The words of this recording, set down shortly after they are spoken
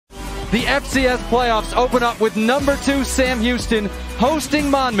The FCS playoffs open up with number 2 Sam Houston hosting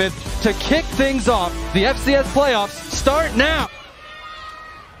Monmouth to kick things off. The FCS playoffs start now.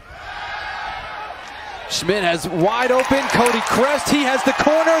 Schmidt has wide open. Cody Crest, he has the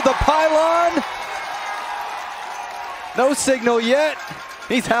corner, the pylon. No signal yet.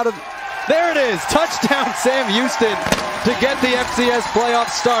 He's out of... There it is. Touchdown Sam Houston to get the FCS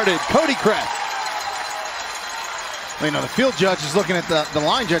playoffs started. Cody Crest. Well, you know, the field judge is looking at the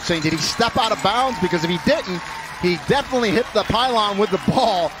line judge saying, did he step out of bounds? Because if he didn't, he definitely hit the pylon with the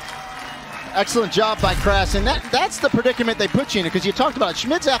ball. Excellent job by Crass. And that's the predicament they put you in, because you talked about it.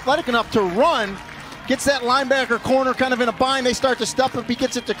 Schmidt's athletic enough to run, gets that linebacker corner kind of in a bind. They start to stuff him. He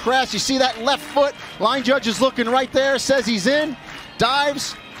gets it to Crass. You see that left foot. Line judge is looking right there, says he's in,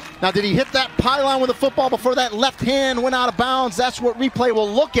 dives. Now, did he hit that pylon with the football before that left hand went out of bounds? That's what replay will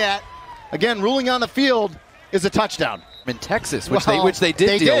look at. Again, ruling on the field is a touchdown. In Texas, which they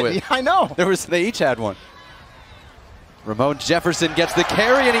did deal with. Yeah, I know. They each had one. Ramon Jefferson gets the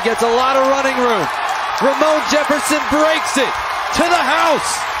carry, and he gets a lot of running room. Ramon Jefferson breaks it to the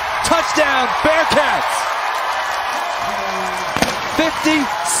house. Touchdown, Bearcats.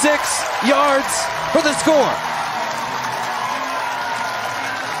 56 yards for the score.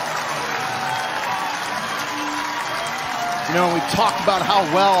 You know, we talked about how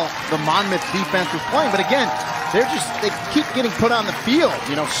well the Monmouth defense was playing, but again, they keep getting put on the field,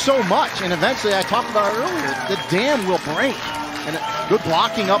 you know, so much. And eventually, I talked about it earlier, the dam will break. And good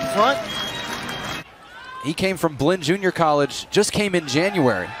blocking up front. He came from Blinn Junior College, just came in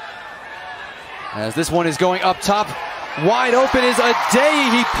January. As this one is going up top, wide open is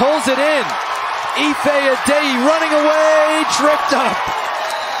Adey. He pulls it in. Ife Adey running away, tripped up.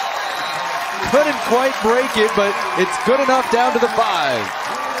 Couldn't quite break it, but it's good enough down to the 5.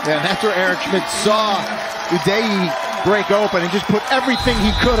 Yeah, and that's where Eric Schmidt saw Adey break open and just put everything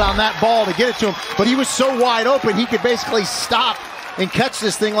he could on that ball to get it to him. But he was so wide open, he could basically stop and catch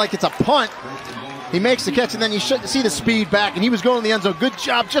this thing like it's a punt. He makes the catch, and then you should see the speed back, and he was going in the end zone. Good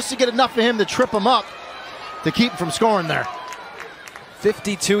job just to get enough of him to trip him up to keep him from scoring there.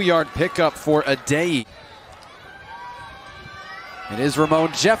 52-yard pickup for Adey. It is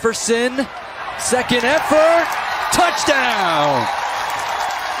Ramon Jefferson. Second effort. Touchdown!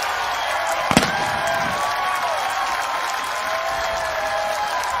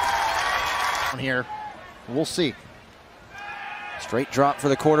 Here, we'll see. Straight drop for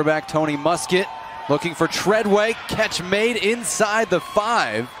the quarterback, Tony Muskett. Looking for Treadway. Catch made inside the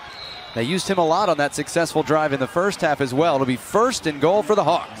 5. They used him a lot on that successful drive in the first half as well. It'll be 1st and goal for the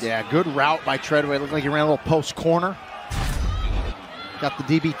Hawks. Yeah, good route by Treadway. Looked like he ran a little post corner. Got the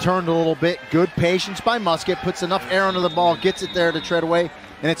DB turned a little bit. Good patience by Muskett. Puts enough air under the ball. Gets it there to Treadway.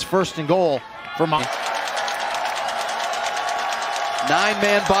 And it's 1st and goal for Monmouth.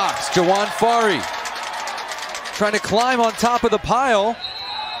 9-man box. Jawan Fari trying to climb on top of the pile.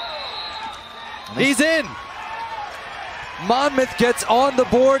 He's in. Monmouth gets on the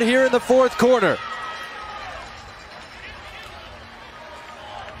board here in the 4th quarter.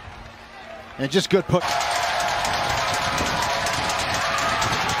 And just good put.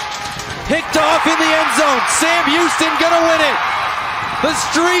 Picked off in the end zone. Sam Houston gonna win it. The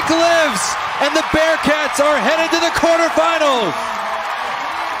streak lives, and the Bearcats are headed to the quarterfinals.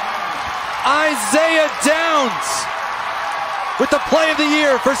 Isaiah Downs with the play of the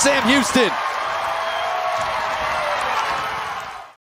year for Sam Houston.